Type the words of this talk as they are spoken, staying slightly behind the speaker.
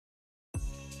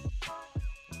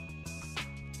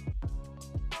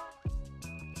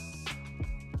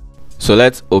So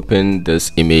let's open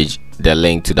this image. The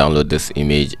link to download this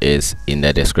image is in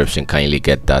the description. Kindly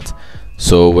get that.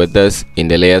 So with this, in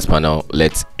the layers panel,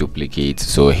 let's duplicate.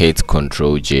 So hit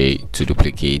Ctrl J to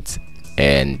duplicate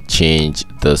and change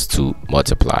this to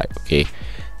multiply. Okay,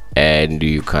 and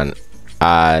you can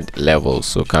add levels.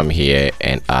 So come here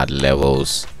and add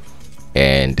levels,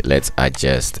 and let's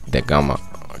adjust the gamma.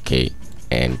 Okay,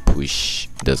 and push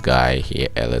this guy here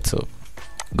a little.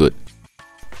 Good.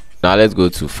 Now let's go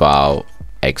to File,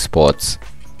 Exports,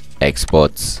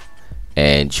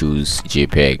 and choose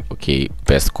JPEG. Okay,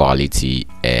 best quality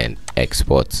and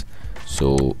export.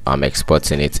 So I'm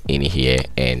exporting it in here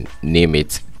and name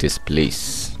it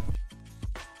Displays.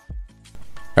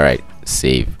 All right,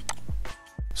 save.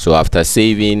 So after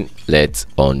saving, let's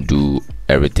undo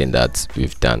everything that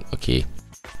we've done. Okay,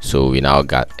 so we now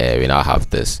have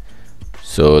this.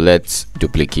 So let's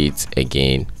duplicate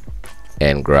again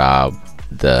and grab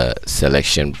the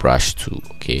selection brush tool.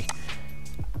 Okay,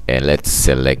 and let's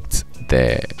select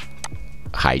the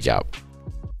hijab.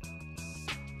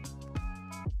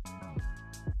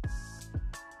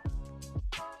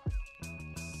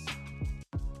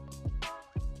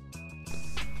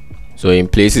 So in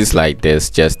places like this,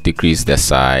 just decrease the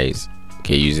size,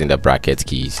 okay, using the bracket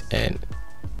keys. And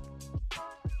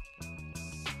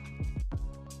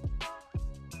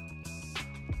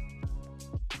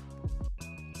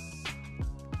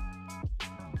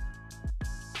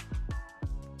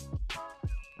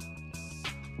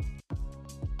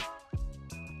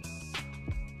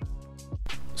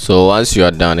so once you are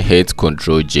done, hit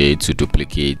Ctrl J to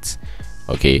duplicate,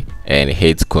 okay, and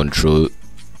hit Ctrl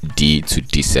D to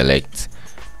deselect.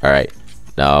 All right,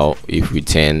 now if we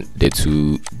turn the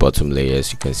two bottom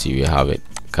layers, you can see we have it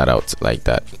cut out like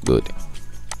that. Good.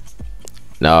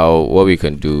 Now what we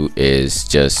can do is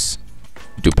just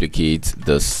duplicate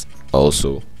this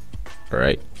also. All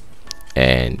right,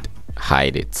 and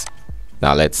hide it.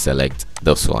 Now let's select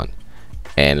this one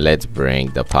and let's bring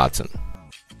the pattern.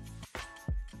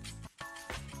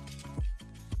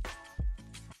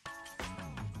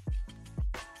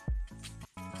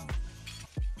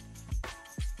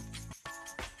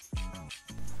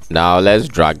 Now let's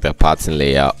drag the pattern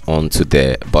layer onto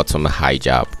the bottom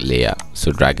hijab layer.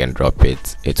 So drag and drop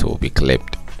it, it will be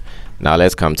clipped. Now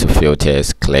let's come to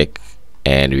filters, click,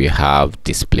 and we have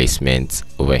displacement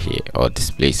over here, or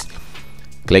displace.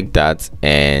 Click that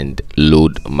and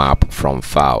load map from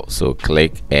file. So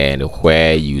click, and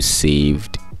where you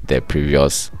saved the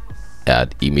previous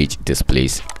image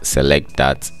displace, select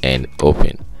that and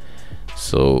open.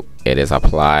 So it is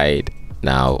applied.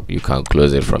 Now you can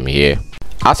close it from here.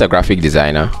 As a graphic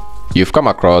designer, you've come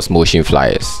across motion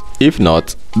flyers. If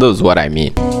not, this is what I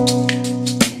mean.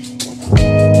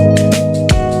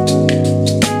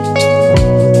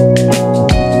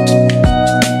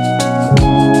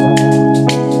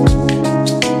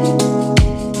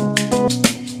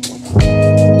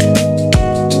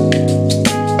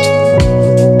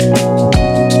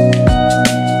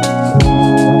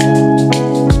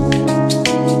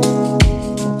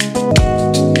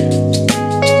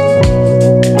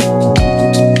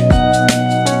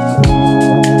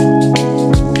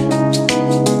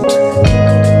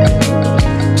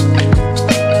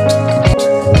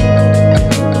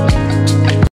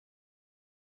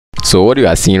 So what you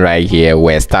are seeing right here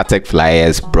were static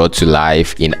flyers brought to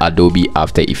life in Adobe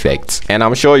After Effects, and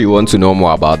I'm sure you want to know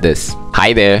more about this.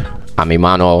 Hi there, I'm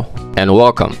Emmanuel, and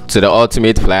welcome to the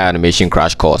ultimate flyer animation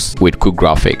crash course with Cook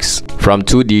Graphics, from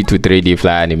 2D to 3D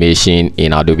flyer animation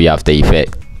in Adobe After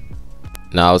Effects.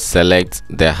 Now select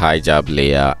the hijab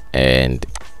layer and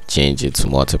change it to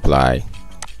multiply.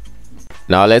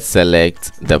 Now let's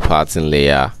select the pattern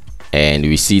layer, and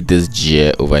we see this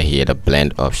gear over here, the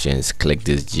blend options. Click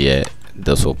this gear,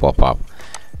 this will pop up.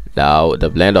 Now the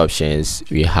blend options,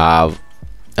 we have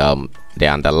the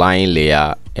underlying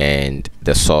layer and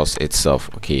the source itself.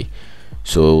 Okay,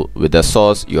 so with the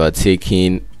source, you are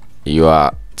taking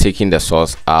the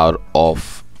source out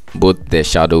of both the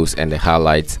shadows and the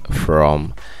highlights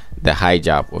from the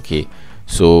hijab. Okay,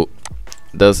 so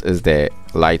this is the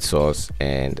light source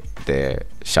and the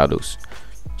shadows.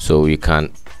 So you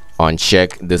can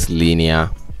uncheck this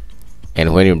linear,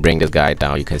 and when you bring this guy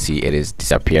down, you can see it is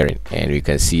disappearing, and we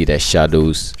can see the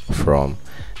shadows from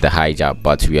the hijab,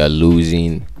 but we are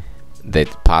losing the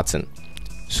pattern.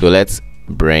 So let's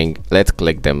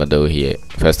click the middle here.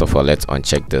 First of all, let's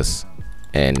uncheck this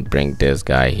and bring this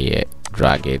guy here,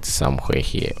 drag it somewhere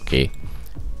here. Okay,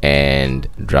 and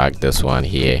drag this one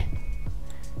here,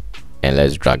 and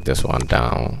let's drag this one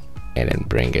down and then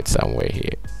bring it somewhere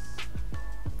here.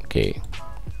 Okay,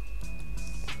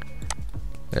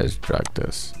 let's drag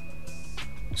this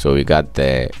So we got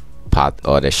the path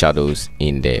or the shadows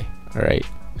in there. All right,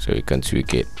 so we can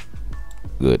tweak it.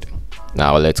 Good.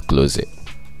 Now let's close it.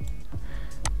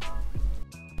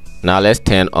 Now let's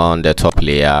turn on the top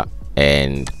layer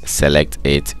and select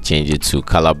it, change it to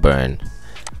color burn.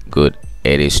 Good.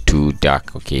 It is too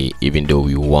dark, okay, even though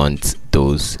we want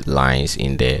those lines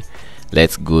in there.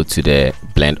 Let's go to the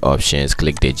blend options,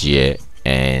 click the gear,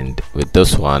 and with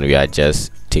this one we are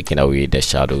just taking away the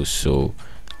shadows. So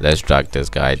let's drag this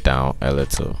guy down a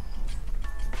little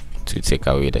to take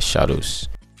away the shadows.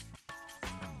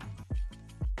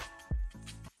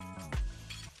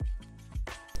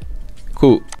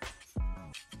 Cool.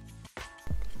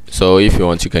 So if you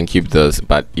want, you can keep this,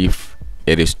 but if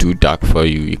it is too dark for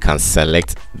you, you can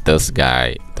select this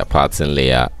guy, the pattern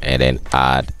layer, and then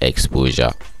add exposure.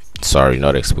 Sorry,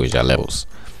 not exposure, levels.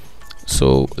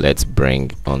 So let's bring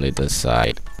only the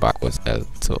side backwards a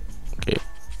little. Okay,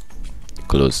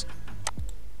 close,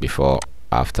 before,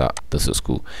 after. This is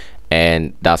cool.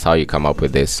 And that's how you come up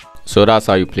with this. So that's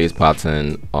how you place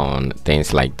pattern on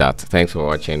things like that. Thanks for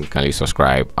watching. Kindly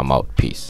subscribe. I'm out. Peace.